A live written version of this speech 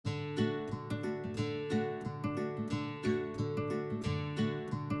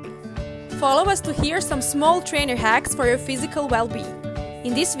Follow us to hear some small trainer hacks for your physical well-being.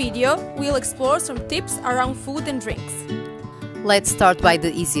 In this video, we'll explore some tips around food and drinks. Let's start by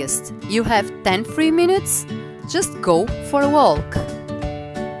the easiest. You have 10 free minutes? Just go for a walk.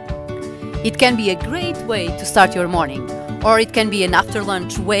 It can be a great way to start your morning, or it can be an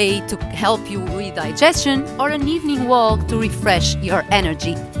after-lunch way to help you with digestion, or an evening walk to refresh your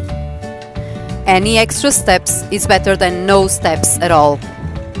energy. Any extra steps is better than no steps at all.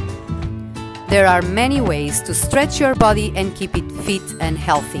 There are many ways to stretch your body and keep it fit and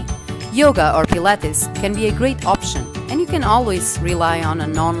healthy. Yoga or Pilates can be a great option, and you can always rely on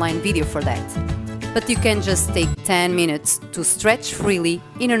an online video for that. But you can just take 10 minutes to stretch freely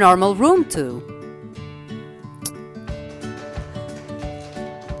in a normal room too.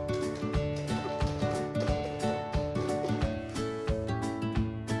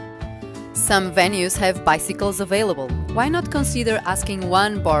 Some venues have bicycles available. Why not consider asking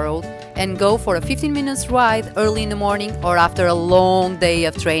one borrowed and go for a 15 minutes ride early in the morning or after a long day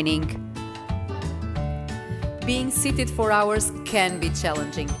of training? Being seated for hours can be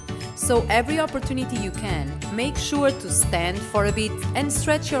challenging, so every opportunity you can, make sure to stand for a bit and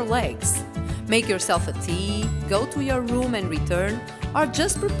stretch your legs. Make yourself a tea, go to your room and return, or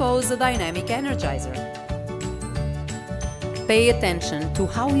just propose a dynamic energizer. Pay attention to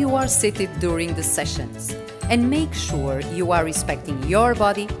how you are seated during the sessions and make sure you are respecting your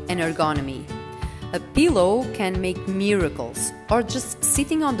body and ergonomy. A pillow can make miracles, or just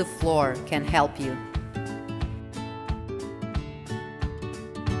sitting on the floor can help you.